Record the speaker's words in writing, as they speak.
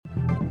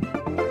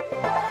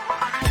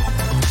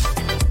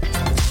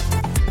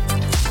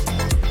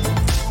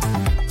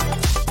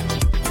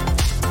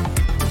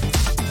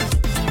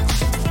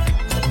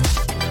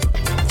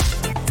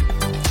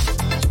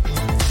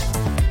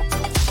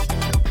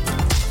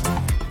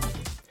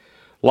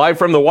Live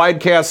from the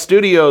Widecast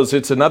studios,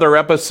 it's another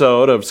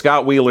episode of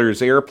Scott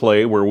Wheeler's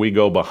Airplay, where we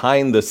go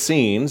behind the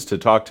scenes to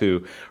talk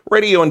to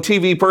radio and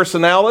TV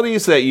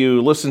personalities that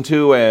you listen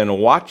to and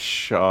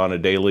watch on a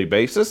daily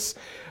basis.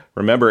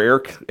 Remember,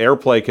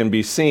 Airplay can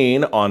be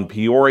seen on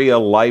Peoria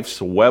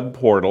Life's web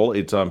portal.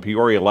 It's on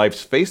Peoria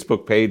Life's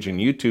Facebook page and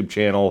YouTube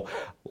channel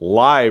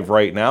live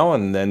right now,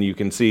 and then you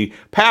can see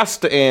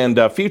past and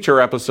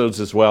future episodes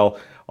as well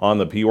on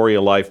the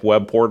Peoria Life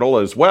web portal,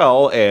 as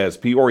well as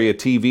Peoria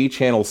TV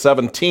Channel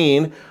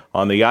 17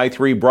 on the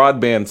i3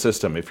 broadband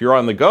system. If you're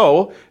on the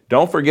go,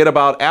 don't forget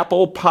about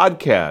Apple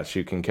Podcasts.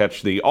 You can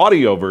catch the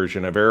audio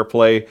version of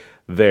Airplay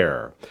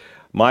there.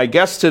 My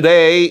guest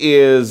today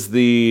is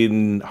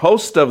the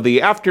host of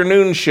the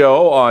afternoon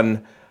show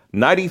on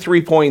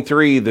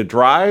 93.3 The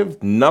Drive,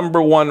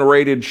 #1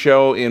 rated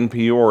show in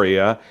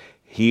Peoria.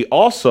 He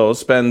also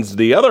spends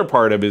the other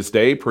part of his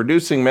day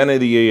producing many of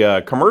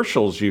the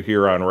commercials you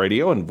hear on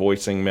radio and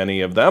voicing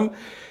many of them.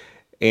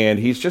 And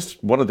he's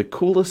just one of the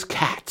coolest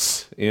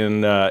cats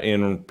in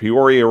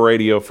Peoria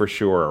radio for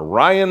sure.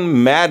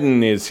 Ryan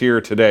Madden is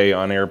here today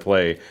on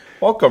Airplay.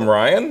 Welcome,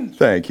 Ryan.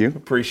 Thank you.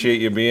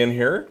 Appreciate you being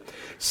here.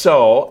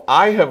 So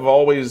I have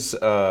always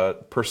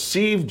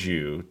perceived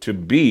you to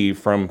be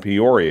from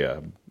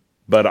Peoria,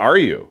 but are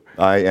you?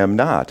 I am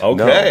not.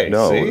 Okay.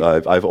 No. See?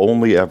 I've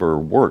only ever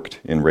worked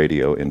in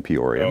radio in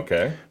Peoria.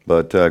 Okay.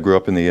 But grew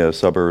up in the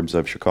suburbs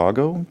of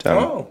Chicago,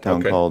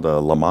 town called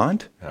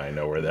Lamont. I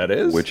know where that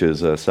is. Which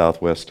is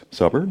southwest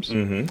suburbs.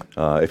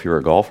 Mm-hmm. If you're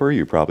a golfer,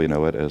 you probably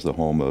know it as the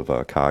home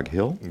of Cog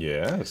Hill.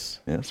 Yes.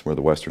 Yes, where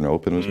the Western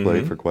Open was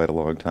played for quite a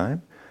long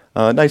time.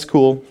 Nice,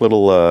 cool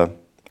little, I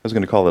was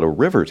going to call it a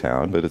river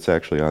town, but it's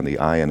actually on the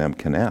I&M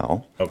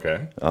Canal.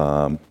 Okay.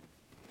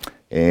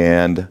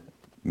 And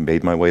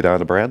made my way down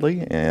to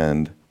Bradley,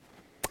 and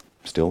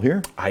still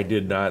here. I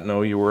did not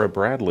know you were a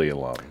Bradley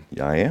alum.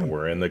 Yeah, I am.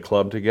 We're in the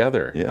club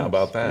together. Yes, How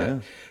about that?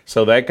 yes.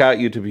 So that got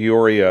you to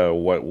Peoria.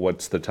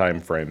 What's the time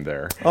frame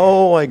there?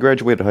 Oh, I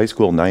graduated high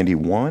school in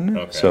 91,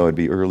 Okay. so it'd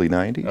be early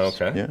 90s.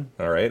 Okay. Yeah.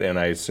 All right. And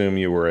I assume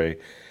you were a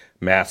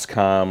mass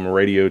comm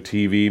radio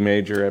TV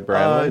major at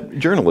Bradley?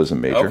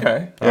 Journalism major.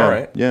 Okay. Yeah, All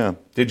right. Yeah.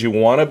 Did you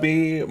want to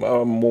be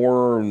a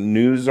more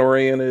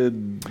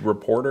news-oriented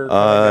reporter?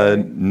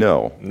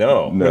 No.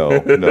 No.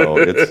 No.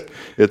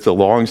 It's a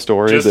long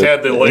story. Just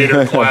had the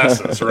later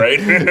classes,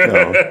 right?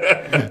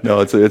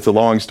 No, it's a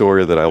long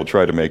story that I will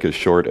try to make as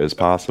short as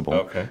possible.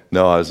 Okay.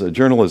 No, I was a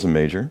journalism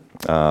major.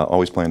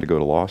 Always planned to go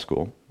to law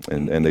school,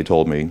 and they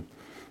told me,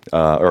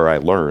 or I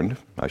learned,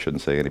 I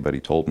shouldn't say anybody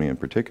told me in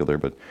particular,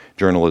 but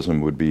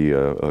journalism would be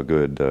a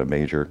good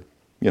major.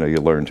 You know, you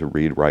learn to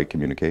read, write,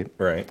 communicate.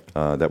 Right.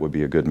 That would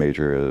be a good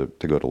major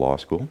to go to law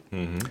school.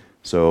 Mm-hmm.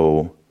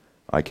 So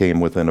I came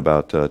within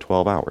about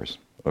 12 hours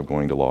of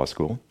going to law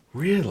school.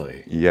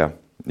 Really? Yeah.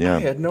 I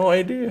had no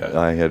idea.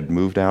 I had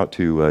moved out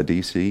to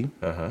D.C.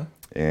 Uh-huh.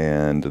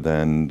 and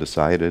then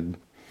decided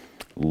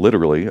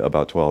literally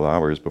about 12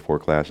 hours before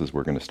classes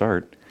were going to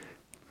start,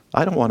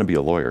 I don't want to be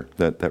a lawyer.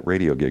 That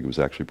radio gig was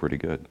actually pretty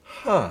good.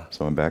 Huh.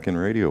 So I'm back in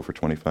radio for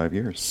 25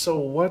 years. So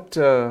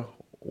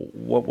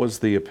what was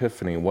the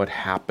epiphany? What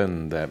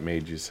happened that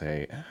made you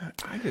say,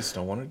 I just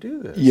don't want to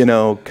do this? You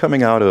know,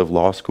 coming out of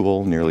law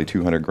school, nearly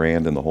 200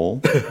 grand in the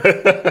hole,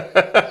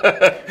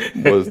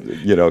 was,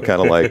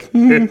 kind of like,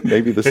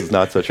 maybe this is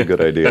not such a good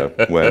idea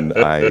when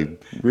I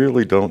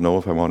really don't know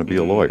if I want to be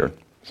a lawyer.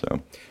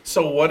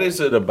 So what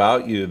is it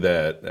about you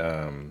that,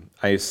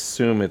 I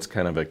assume it's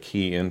kind of a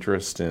key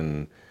interest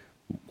in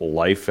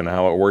life and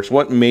how it works.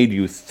 What made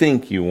you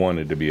think you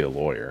wanted to be a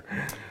lawyer?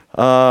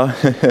 Well,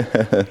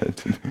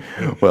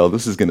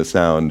 this is going to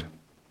sound,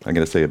 I'm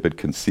going to say, a bit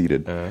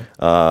conceited.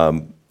 Yeah,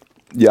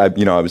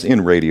 I was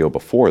in radio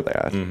before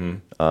that,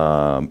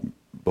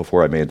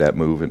 before I made that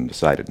move and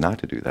decided not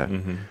to do that.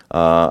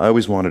 I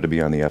always wanted to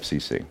be on the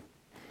FCC.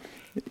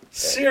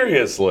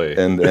 Seriously?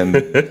 And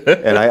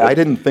I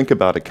didn't think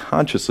about it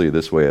consciously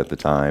this way at the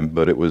time,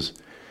 but it was,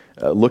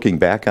 looking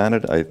back on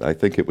it, I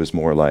think it was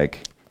more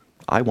like,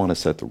 I want to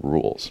set the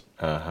rules,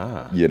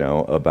 about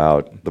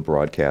the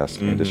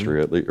broadcast industry,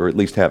 or at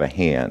least have a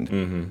hand,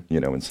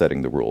 in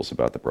setting the rules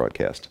about the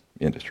broadcast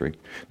industry.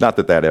 Not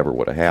that ever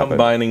would have happened.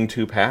 Combining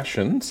two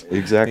passions.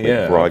 Exactly.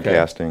 Yeah,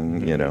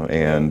 broadcasting,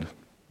 and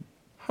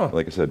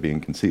like I said,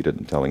 being conceited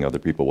and telling other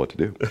people what to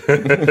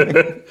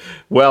do.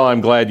 Well,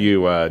 I'm glad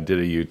you did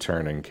a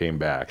U-turn and came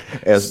back.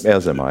 As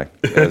am I.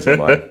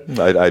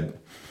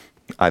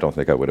 I don't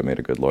think I would have made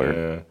a good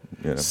lawyer.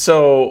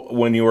 So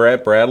when you were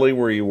at Bradley,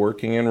 were you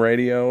working in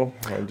radio?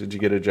 Or did you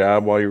get a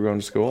job while you were going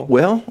to school?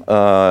 Well,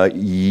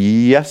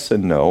 yes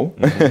and no.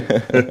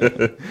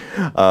 To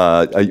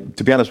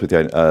be honest with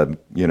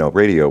you,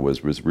 radio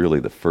was really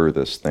the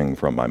furthest thing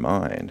from my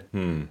mind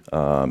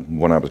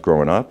when I was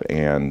growing up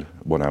and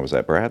when I was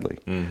at Bradley.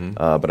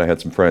 But I had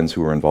some friends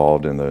who were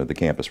involved in the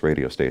campus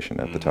radio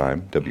station at the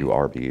time,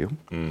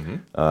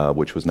 WRBU,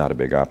 which was not a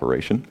big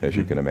operation, as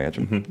you can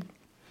imagine.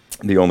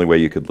 The only way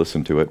you could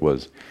listen to it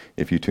was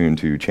if you tuned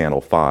to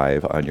Channel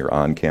 5 on your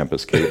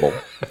on-campus cable.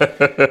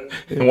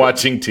 And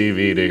watching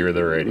TV to hear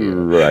the radio.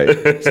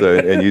 Right. So,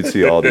 and you'd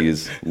see all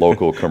these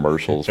local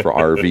commercials for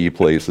RV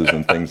places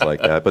and things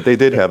like that. But they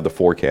did have the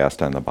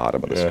forecast on the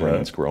bottom of the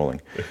screen scrolling.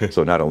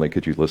 So not only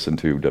could you listen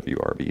to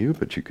WRBU,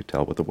 but you could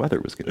tell what the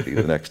weather was going to be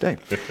the next day.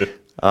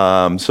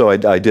 So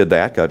I did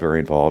that, got very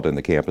involved in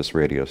the campus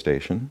radio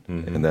station.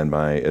 And then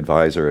my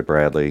advisor at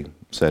Bradley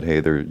said,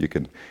 hey, you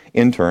can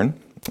intern.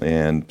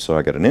 And so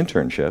I got an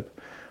internship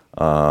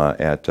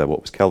at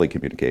what was Kelly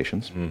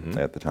Communications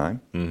at the time.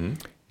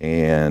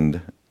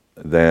 And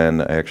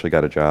then I actually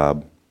got a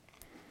job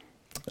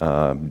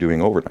doing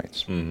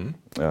overnights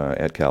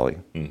at Kelly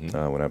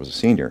when I was a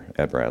senior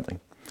at Bradley,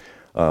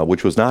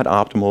 which was not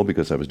optimal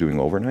because I was doing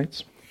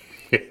overnights.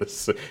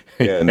 Yes,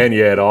 and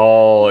you had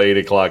all 8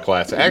 o'clock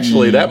classes.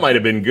 Actually, that might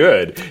have been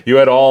good. You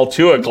had all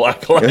 2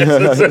 o'clock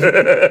classes.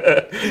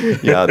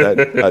 Yeah,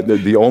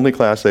 the only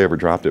class I ever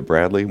dropped at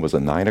Bradley was a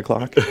 9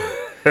 o'clock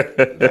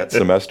that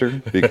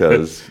semester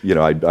because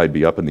I'd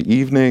be up in the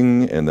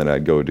evening and then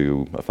I'd go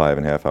do a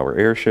 5.5 hour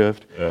air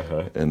shift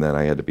and then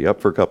I had to be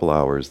up for a couple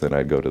hours. Then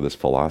I'd go to this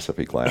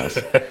philosophy class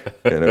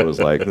and it was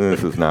like,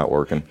 this is not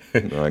working.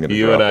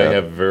 You and I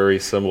have very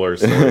similar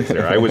stories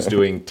there. I was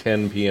doing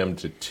 10 p.m.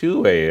 to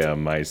 2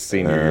 a.m. my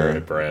senior year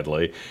at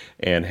Bradley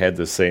and had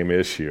the same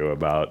issue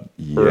about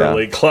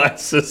early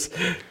classes.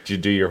 Did you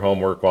do your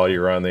homework while you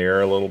were on the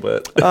air a little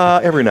bit?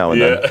 Every now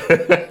and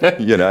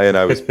then. And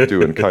I was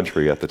doing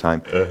country at the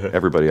time.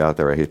 Everybody out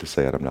there, I hate to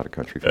say it, I'm not a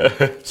country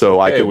fan.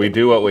 So we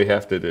do what we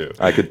have to do.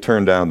 I could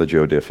turn down the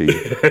Joe Diffie,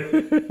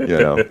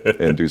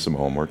 and do some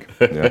homework.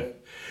 Yeah.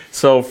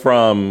 So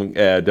from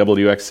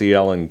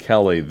WXCL and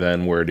Kelly,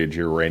 then where did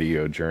your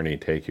radio journey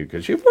take you?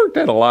 Because you've worked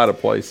at a lot of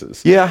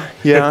places. Yeah.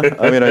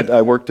 I mean,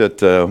 I worked at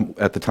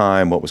the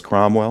time what was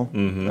Cromwell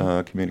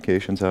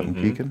Communications out in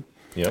Pekin.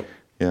 Yep.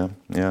 Yeah.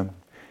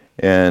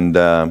 And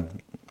I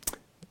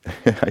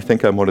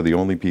think I'm one of the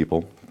only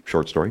people.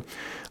 Short story.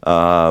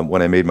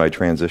 When I made my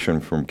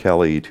transition from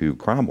Kelly to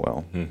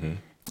Cromwell,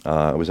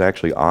 I was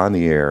actually on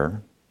the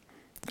air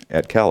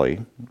at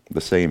Kelly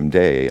the same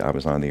day I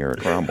was on the air at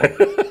Cromwell.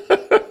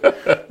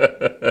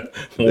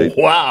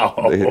 Wow!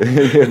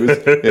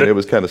 It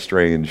was kind of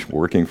strange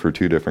working for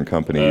 2 different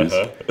companies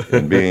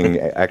and being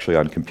actually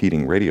on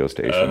competing radio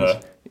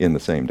stations in the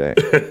same day.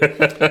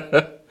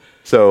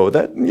 So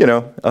that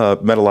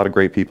met a lot of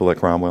great people at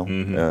Cromwell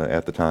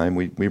at the time.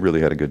 We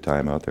really had a good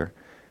time out there.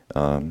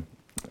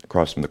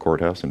 Across from the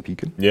courthouse in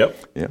Pekin. Yep.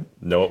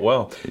 Know it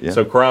well. Yeah.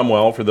 So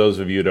Cromwell, for those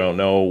of you who don't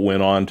know,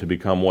 went on to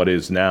become what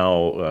is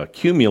now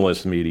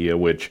Cumulus Media,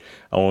 which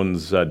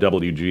owns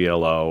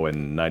WGLO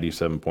and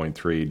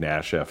 97.3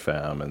 Nash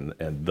FM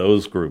and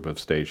those group of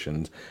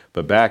stations.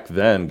 But back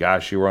then,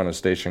 gosh, you were on a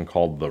station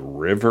called The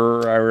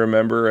River, I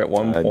remember, at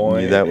one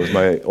point. That was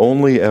my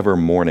only ever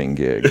morning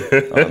gig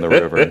on The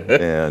River.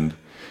 And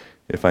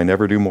if I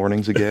never do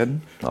mornings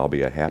again, I'll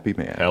be a happy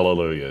man.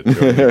 Hallelujah.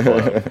 Join the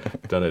club.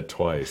 Done it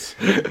twice.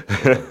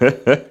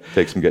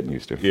 Takes some getting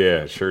used to.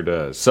 Yeah, sure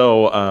does.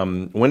 So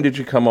when did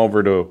you come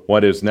over to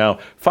what is now,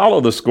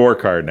 follow the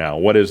scorecard now,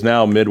 what is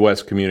now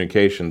Midwest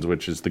Communications,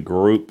 which is the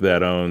group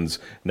that owns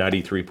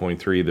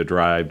 93.3 The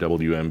Drive,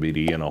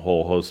 WMBD, and a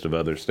whole host of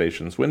other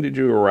stations. When did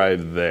you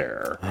arrive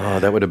there? Oh,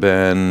 that would have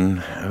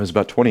been, it was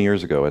about 20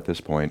 years ago at this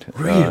point.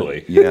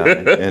 Really? Yeah.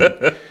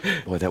 And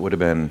boy, that would have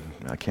been,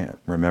 I can't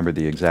remember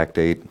the exact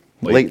date.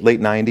 Late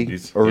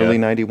 90s, early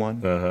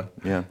 91.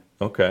 Yeah.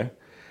 Okay.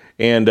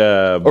 And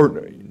no,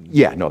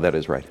 that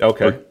is right.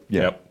 Okay.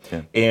 Yeah.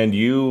 And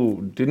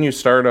didn't you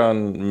start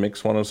on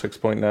Mix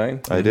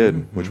 106.9? I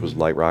did, which was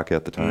light rock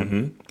at the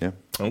time. Yeah.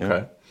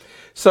 Okay.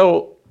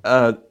 So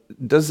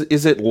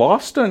is it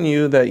lost on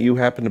you that you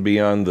happen to be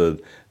on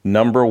the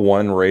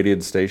 #1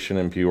 rated station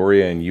in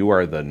Peoria and you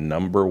are the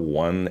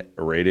 #1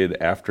 rated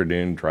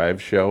afternoon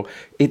drive show?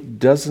 It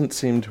doesn't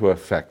seem to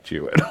affect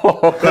you at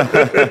all.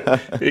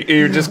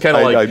 You're just kind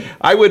of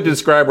I would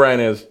describe Ryan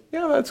as,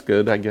 yeah, that's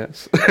good, I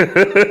guess.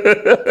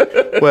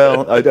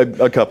 Well,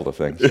 a couple of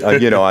things.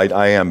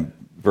 I am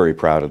very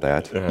proud of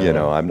that.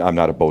 I'm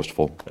not a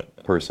boastful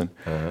person.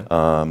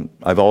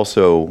 I've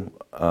also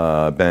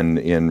been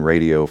in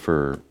radio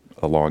for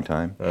a long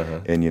time,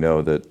 and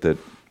that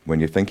when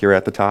you think you're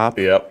at the top,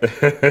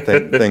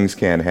 things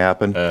can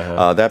happen.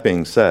 That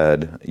being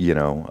said,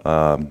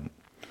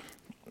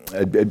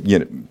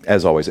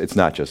 as always, it's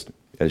not just,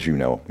 as you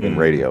know, in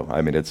radio.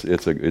 I mean,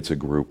 it's a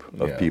group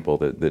of people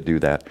that do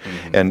that.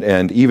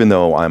 And even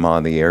though I'm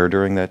on the air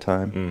during that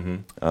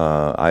time,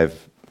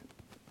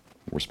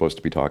 we're supposed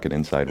to be talking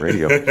inside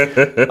radio.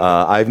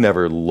 I've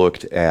never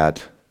looked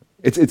at.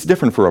 It's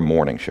different for a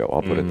morning show.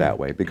 I'll put it that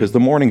way, because the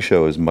morning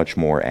show is much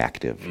more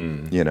active.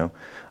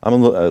 I'm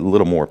a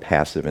little more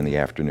passive in the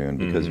afternoon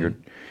because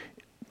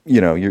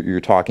you're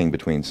talking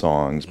between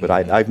songs. But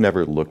I've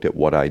never looked at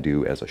what I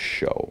do as a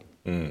show.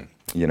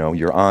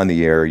 You're on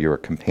the air. You're a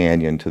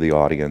companion to the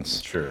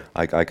audience. Sure.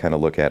 I kind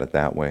of look at it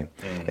that way.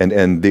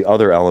 And the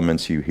other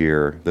elements you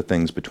hear, the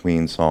things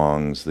between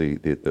songs,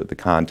 the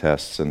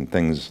contests and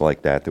things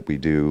like that we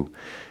do.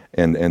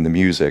 and the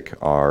music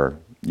are,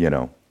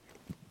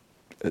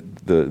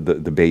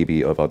 the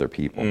baby of other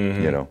people,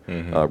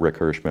 Rick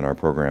Hirschman, our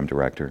program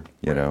director,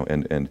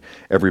 and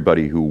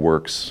everybody who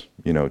works,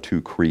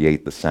 to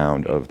create the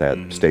sound of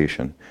that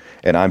station.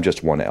 And I'm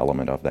just one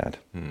element of that,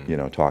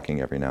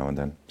 talking every now and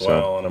then. So,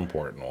 well, an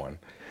important one.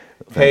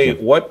 Hey,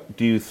 what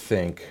do you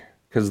think,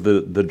 because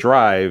the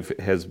Drive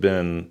has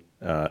been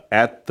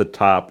at the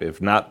top,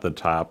 if not the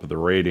top, of the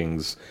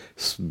ratings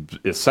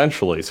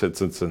essentially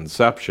since its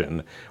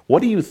inception.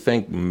 What do you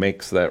think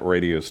makes that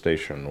radio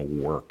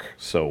station work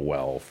so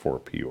well for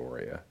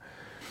Peoria?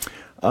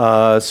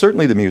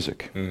 Certainly the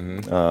music.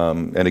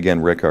 And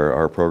again, Rick,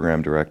 our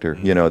program director,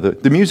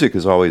 the music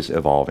is always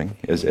evolving,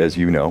 as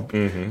you know,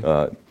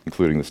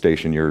 including the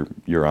station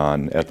you're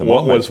on at the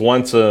moment.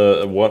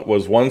 What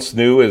was once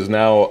new is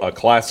now a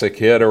classic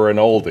hit or an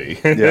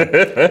oldie.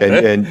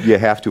 and you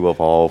have to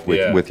evolve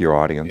with your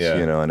audience,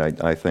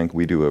 and I think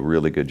we do a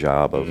really good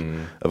job of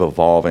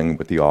evolving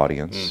with the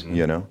audience,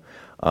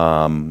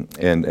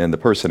 and the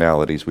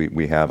personalities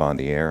we have on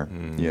the air,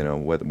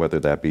 whether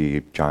that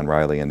be John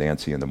Riley and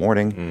Nancy in the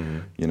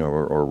morning,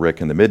 or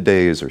Rick in the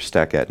middays, or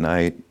Steck at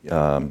night,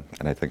 and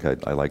I think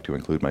I like to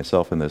include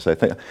myself in this. I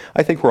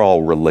think we're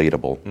all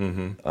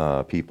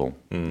relatable people.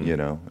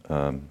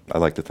 I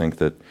like to think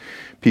that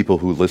people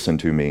who listen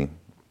to me,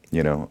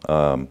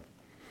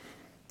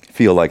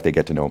 feel like they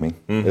get to know me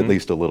at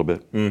least a little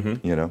bit.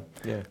 And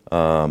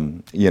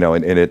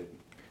it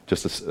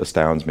just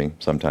astounds me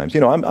sometimes.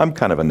 I'm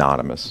kind of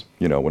anonymous,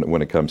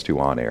 when it comes to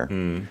on air,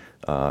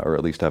 or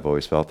at least I've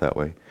always felt that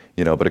way.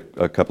 But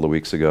a couple of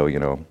weeks ago,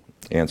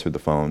 answered the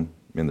phone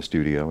in the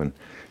studio, and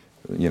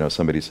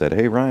somebody said,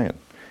 "Hey, Ryan,"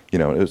 it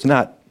was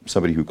not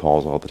somebody who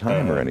calls all the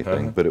time or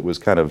anything, but it was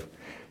kind of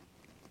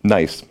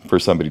nice for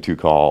somebody to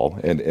call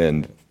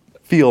and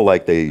feel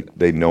like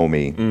they know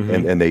me,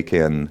 and they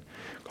can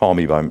call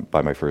me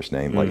by my first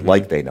name,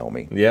 like they know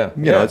me.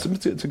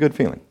 It's a good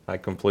feeling. I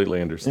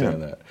completely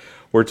understand that.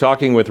 We're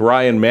talking with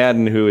Ryan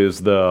Madden, who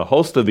is the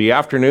host of the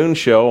afternoon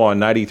show on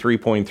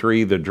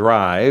 93.3 The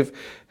Drive,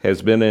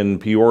 has been in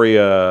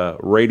Peoria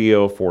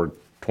radio for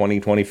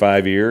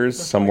 25 years,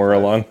 somewhere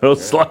along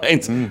those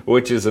lines,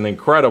 which is an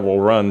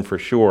incredible run for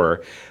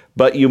sure.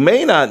 But you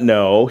may not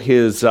know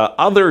his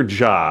other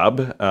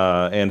job,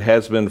 and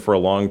has been for a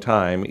long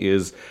time,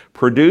 is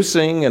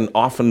producing and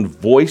often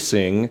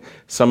voicing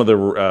some of the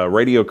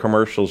radio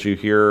commercials you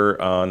hear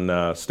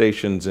on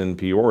stations in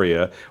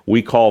Peoria.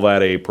 We call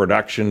that a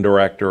production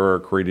director or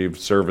creative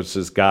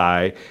services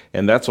guy,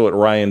 and that's what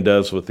Ryan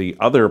does with the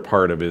other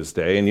part of his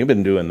day, and you've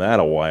been doing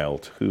that a while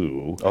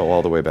too. Oh,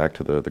 all the way back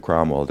to the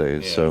Cromwell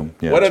days. So,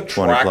 what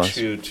attracts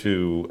you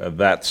to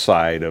that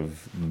side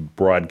of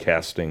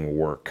broadcasting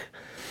work?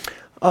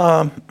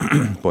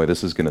 Boy,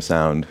 this is going to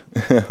sound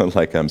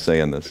like I'm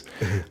saying this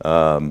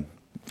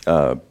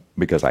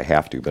because I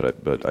have to,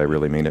 but I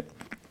really mean it.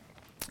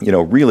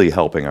 Really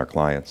helping our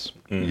clients,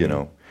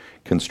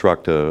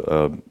 construct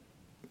an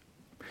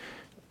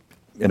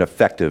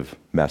effective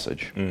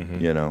message.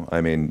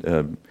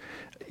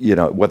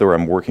 Whether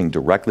I'm working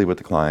directly with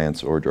the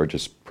clients or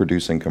just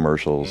producing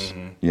commercials,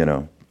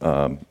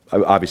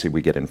 obviously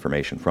we get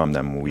information from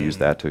them and we use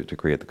that to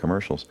create the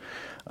commercials.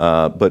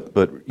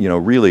 But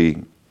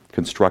really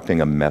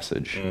constructing a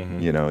message,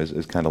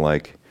 is kind of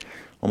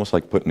almost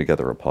like putting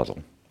together a puzzle.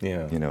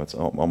 It's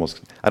almost,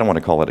 I don't want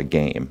to call it a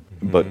game,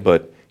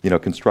 but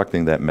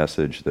constructing that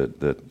message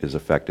that is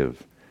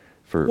effective.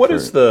 For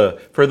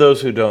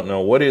those who don't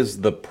know, what is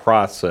the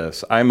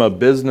process? I'm a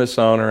business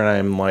owner and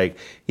I'm like,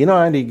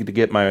 I need to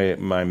get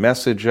my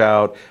message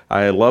out.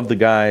 I love the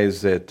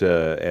guys at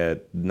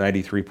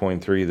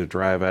 93.3 The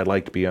Drive. I'd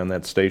like to be on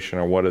that station,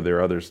 or what are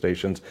their other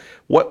stations?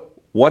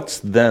 What's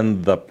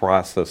then the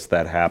process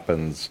that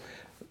happens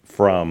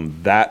from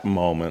that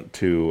moment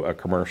to a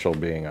commercial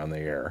being on the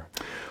air?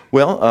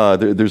 Well,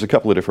 there's a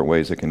couple of different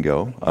ways it can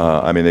go.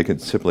 They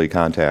could simply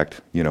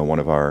contact, one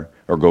of our,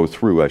 or go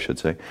through, I should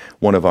say,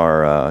 one of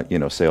our,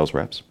 sales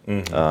reps,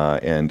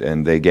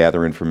 and they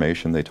gather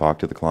information. They talk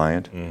to the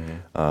client.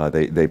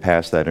 They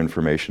pass that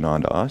information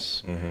on to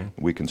us.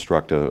 We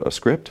construct a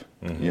script.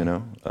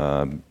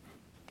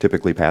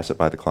 Typically pass it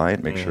by the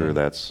client. Make sure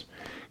that's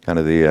kind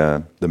of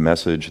the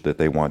message that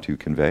they want to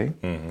convey,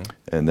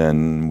 and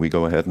then we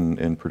go ahead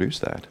and produce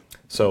that.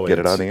 So get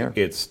it on the air.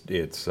 It's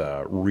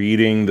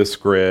reading the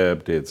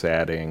script. It's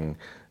adding,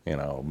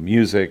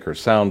 music or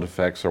sound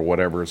effects or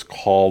whatever is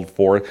called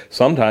for.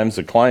 Sometimes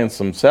the clients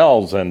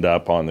themselves end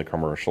up on the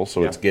commercial,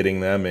 so it's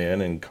getting them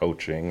in and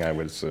coaching, I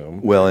would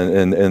assume. Well,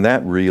 and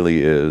that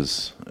really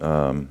is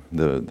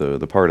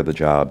the part of the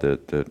job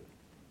that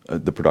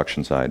the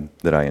production side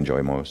that I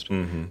enjoy most.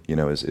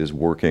 Is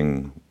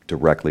working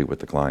directly with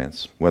the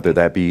clients, whether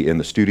that be in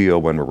the studio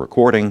when we're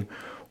recording,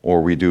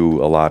 or we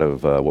do a lot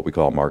of what we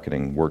call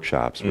marketing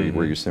workshops,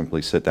 where you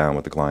simply sit down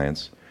with the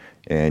clients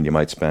and you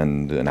might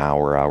spend an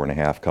hour and a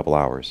half, couple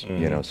hours,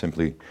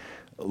 simply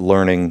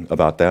learning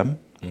about them,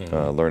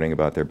 learning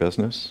about their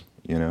business,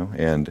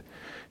 and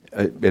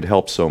it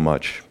helps so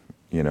much,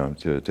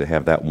 to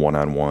have that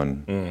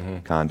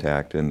one-on-one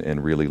contact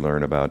and really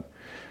learn about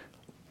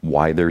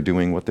why they're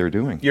doing what they're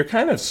doing. You're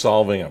kind of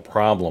solving a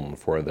problem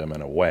for them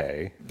in a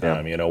way.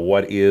 Yeah.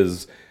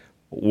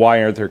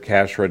 Why aren't their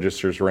cash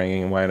registers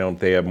ringing? Why don't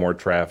they have more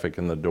traffic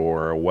in the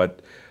door?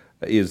 What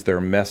is their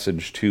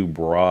message too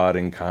broad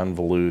and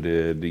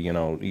convoluted?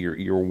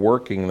 You're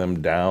working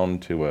them down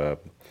to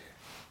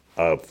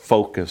a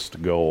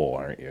focused goal,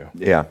 aren't you?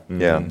 Yeah,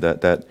 yeah.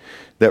 That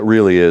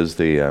really is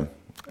the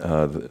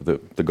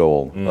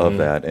goal of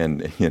that,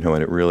 and and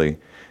it really,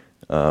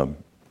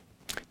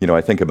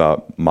 I think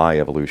about my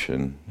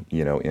evolution,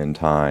 in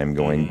time,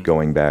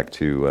 going back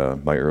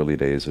to my early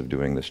days of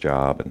doing this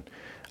job, and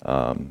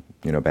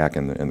back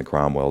in the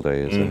Cromwell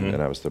days,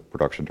 and I was the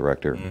production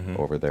director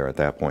over there at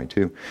that point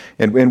too,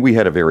 and we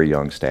had a very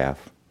young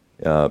staff,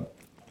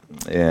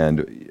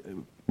 and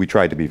we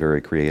tried to be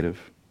very creative,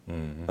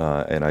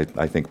 and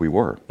I think we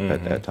were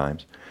at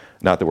times.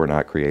 Not that we're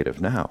not creative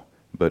now,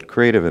 but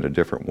creative in a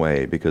different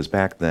way, because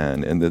back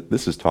then, and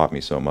this has taught me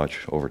so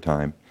much over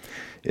time,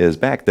 is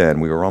back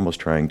then we were almost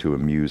trying to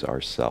amuse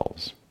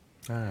ourselves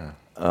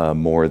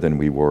more than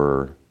we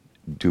were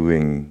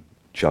doing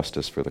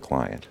justice for the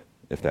client,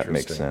 if that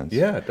makes sense.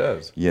 Yeah, it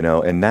does.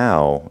 And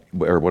now,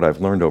 or what I've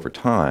learned over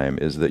time,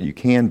 is that you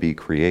can be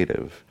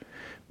creative,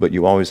 but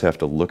you always have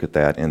to look at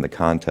that in the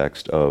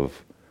context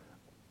of,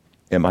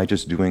 am I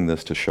just doing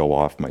this to show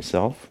off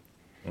myself?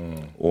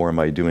 Or am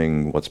I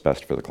doing what's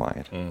best for the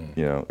client?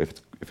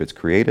 If it's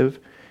creative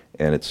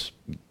and it's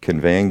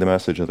conveying the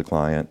message of the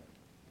client,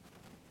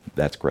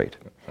 that's great.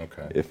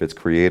 Okay. If it's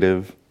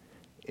creative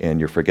and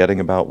you're forgetting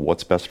about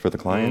what's best for the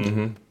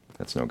client,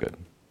 that's no good.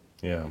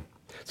 Yeah.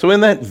 So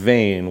in that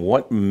vein,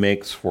 what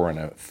makes for an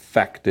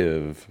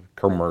effective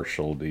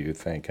commercial, do you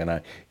think?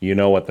 And you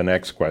know what the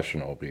next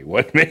question will be.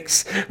 What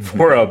makes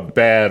for a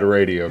bad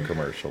radio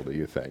commercial, do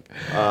you think?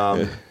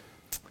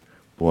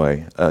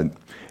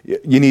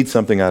 You need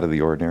something out of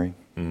the ordinary.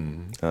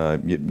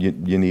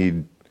 You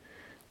need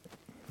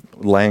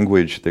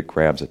language that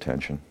grabs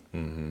attention.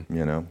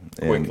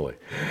 Quickly.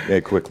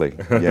 Quickly.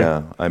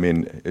 Yeah.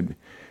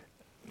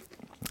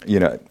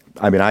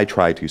 I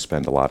try to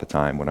spend a lot of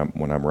time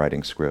when I'm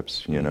writing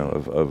scripts,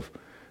 of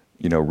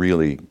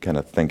really kind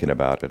of thinking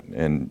about it.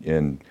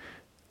 And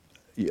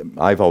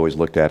I've always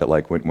looked at it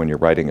like when you're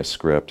writing a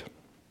script,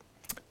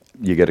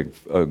 you get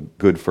a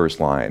good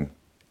first line,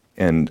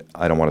 and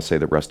I don't want to say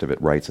the rest of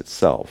it writes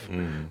itself.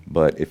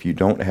 But if you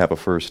don't have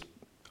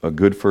a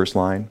good first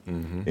line,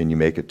 and you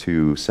make it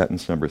to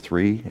sentence number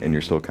 3, and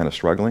you're still kind of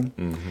struggling,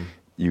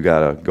 you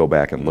got to go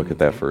back and look at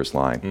that first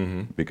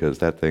line, because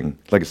that thing,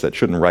 like I said,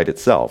 shouldn't write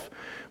itself,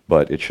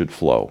 but it should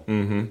flow,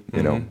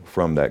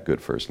 from that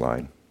good first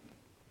line.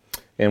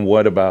 And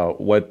what about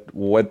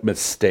what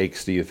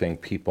mistakes do you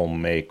think people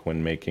make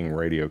when making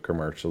radio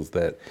commercials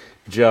that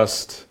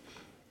just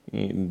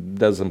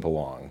doesn't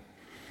belong?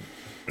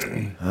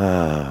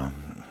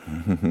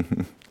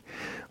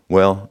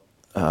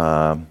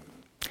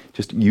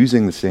 Just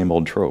using the same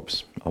old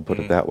tropes. I'll put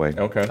it that way.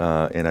 Okay.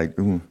 And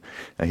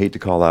I hate to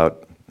call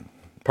out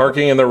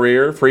parking in the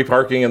rear, free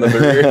parking in the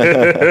rear.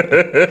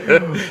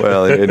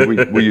 Well,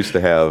 and we used to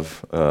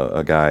have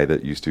a guy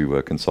that used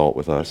to consult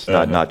with us,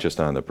 not just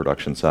on the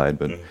production side,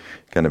 but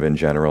kind of in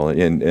general.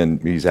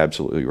 And he's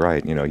absolutely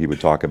right. He would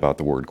talk about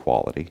the word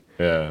quality.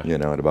 Yeah.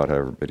 And about how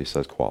everybody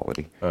says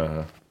quality.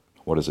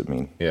 What does it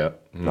mean? Yeah.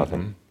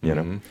 Nothing.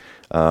 And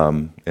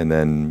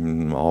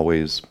then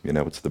always,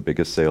 it's the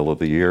biggest sale of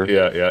the year.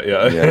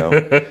 Yeah.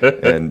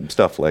 And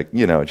stuff like,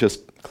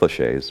 just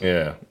cliches.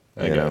 Yeah,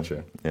 I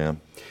gotcha. Yeah.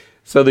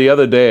 So the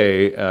other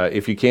day,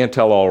 if you can't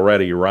tell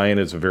already, Ryan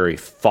is a very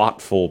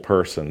thoughtful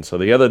person. So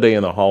the other day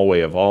in the hallway,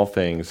 of all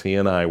things, he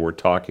and I were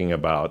talking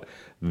about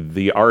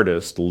the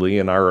artist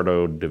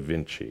Leonardo da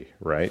Vinci,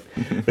 right?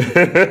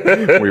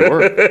 We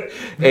were.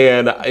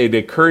 And it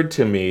occurred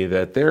to me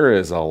that there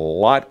is a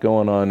lot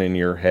going on in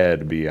your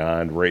head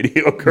beyond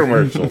radio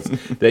commercials,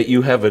 that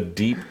you have a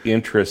deep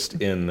interest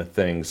in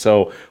things.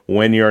 So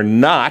when you're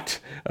not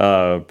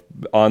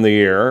on the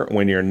air,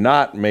 when you're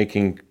not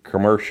making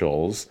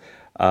commercials,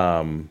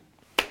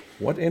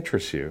 what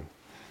interests you?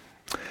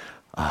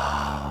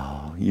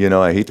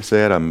 I hate to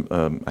say it.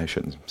 I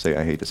shouldn't say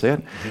I hate to say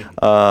it.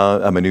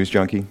 I'm a news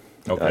junkie.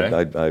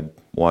 Okay. I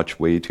watch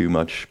way too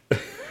much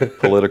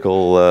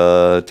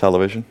political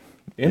television.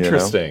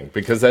 Interesting,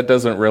 because that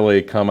doesn't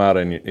really come out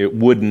it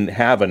wouldn't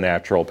have a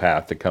natural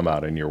path to come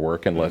out in your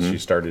work unless you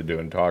started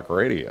doing talk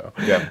radio.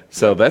 Yeah.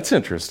 So that's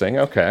interesting.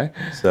 Okay.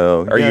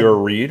 So are you a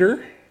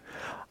reader?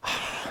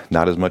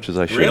 Not as much as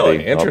I should really?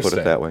 be. Interesting. I'll put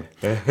it that way.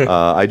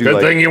 I do.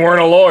 Good thing you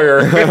weren't a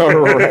lawyer.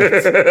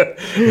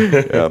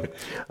 Yeah.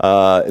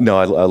 No,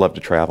 I love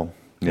to travel.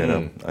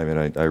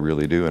 I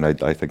really do, and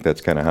I think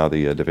that's kind of how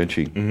the Da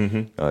Vinci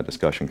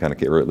discussion kind of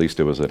came, or at least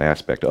it was an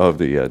aspect of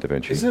the Da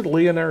Vinci. Is it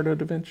Leonardo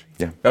da Vinci?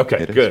 Yeah.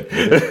 Okay, good.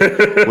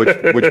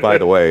 Which, by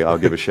the way, I'll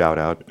give a shout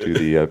out to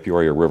the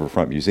Peoria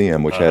Riverfront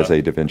Museum, which has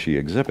a Da Vinci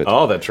exhibit.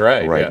 Oh, that's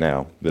right.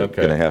 Now that I'm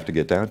going to have to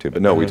get down to.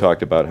 But no, we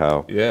talked about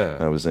how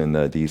I was in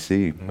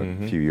D.C.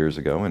 a few years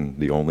ago, and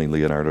the only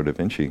Leonardo da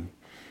Vinci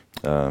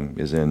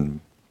is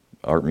in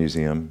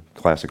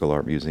classical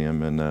art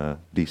museum in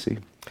D.C.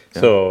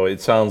 So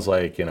it sounds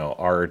like,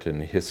 art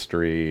and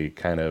history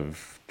kind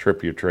of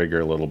trip your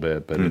trigger a little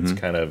bit, but it's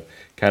kind of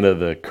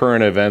the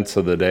current events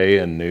of the day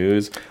and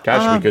news.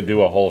 Gosh, we could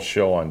do a whole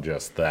show on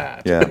just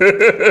that. Yeah,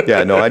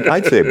 yeah. No,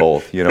 I'd say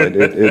both.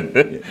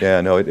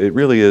 It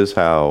really is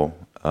how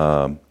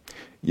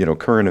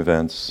current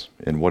events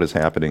and what is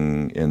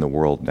happening in the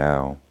world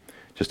now.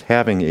 Just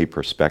having a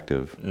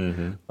perspective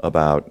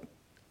about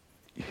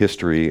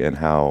history and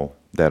how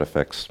that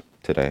affects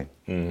today.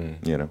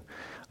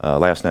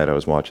 Last night I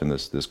was watching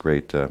this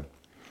great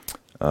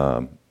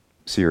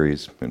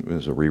series. It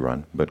was a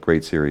rerun, but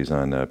great series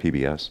on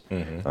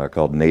PBS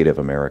called Native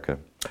America.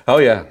 Oh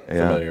yeah,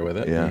 familiar with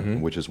it. Yeah,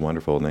 which is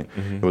wonderful. And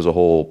it was a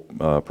whole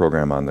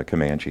program on the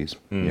Comanches.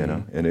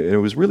 And it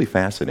was really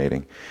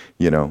fascinating.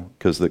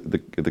 Because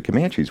the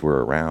Comanches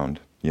were around.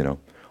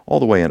 All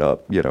the way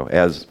up.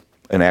 As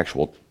an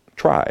actual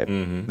tribe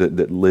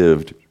that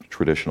lived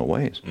traditional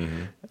ways.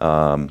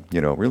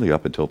 Really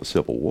up until the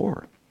Civil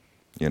War.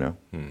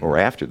 Or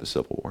after the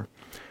Civil War,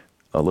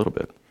 a little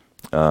bit.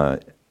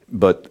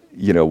 But,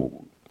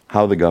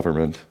 how the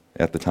government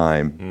at the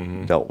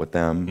time dealt with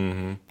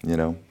them,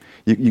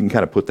 you can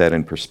kind of put that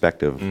in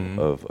perspective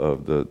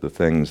of the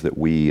things that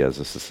we as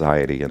a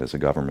society and as a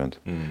government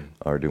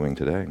are doing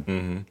today,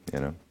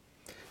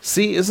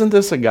 See, isn't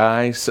this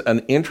an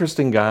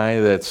interesting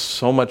guy that's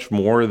so much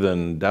more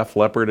than Def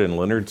Leppard and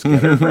Lynyrd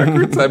Skynyrd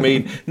records? I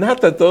mean,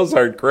 not that those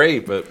aren't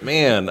great, but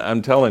man,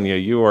 I'm telling you,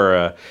 you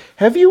are.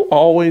 Have you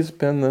always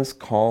been this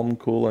calm,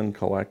 cool, and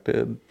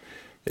collected?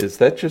 Is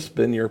that just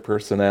been your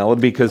personality?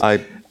 Because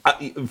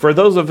for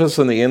those of us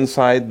on the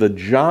inside, the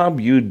job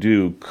you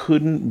do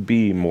couldn't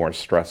be more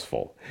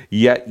stressful.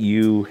 Yet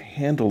you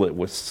handle it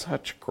with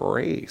such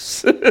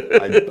grace.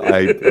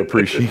 I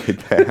appreciate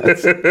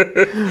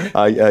that.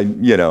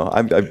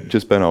 I've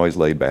just been always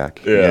laid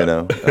back.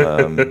 Yeah.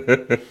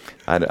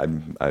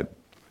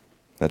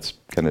 That's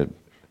kind of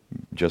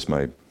just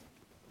my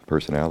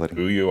personality.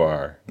 Who you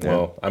are. Yeah.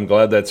 Well, I'm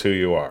glad that's who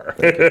you are.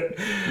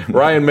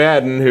 Ryan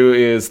Madden, who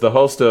is the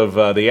host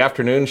of the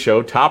afternoon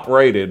show, top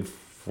rated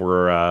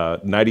for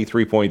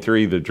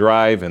 93.3 The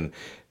Drive, and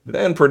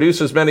then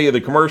produces many of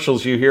the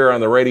commercials you hear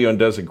on the radio and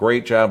does a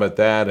great job at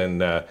that. And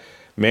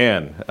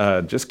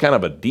just kind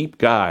of a deep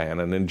guy,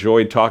 and I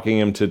enjoyed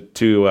talking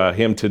to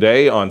him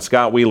today on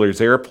Scott Wheeler's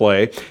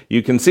Airplay.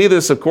 You can see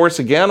this, of course,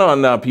 again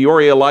on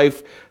Peoria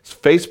Life's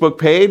Facebook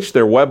page,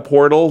 their web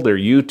portal, their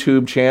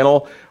YouTube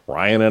channel.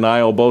 Ryan and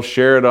I will both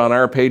share it on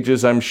our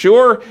pages, I'm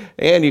sure,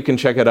 and you can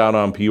check it out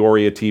on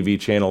Peoria TV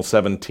Channel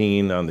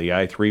 17 on the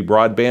i3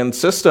 broadband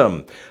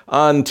system.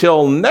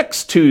 Until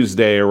next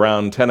Tuesday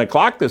around 10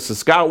 o'clock, this is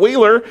Scott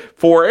Wheeler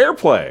for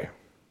Airplay.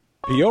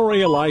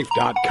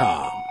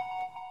 PeoriaLife.com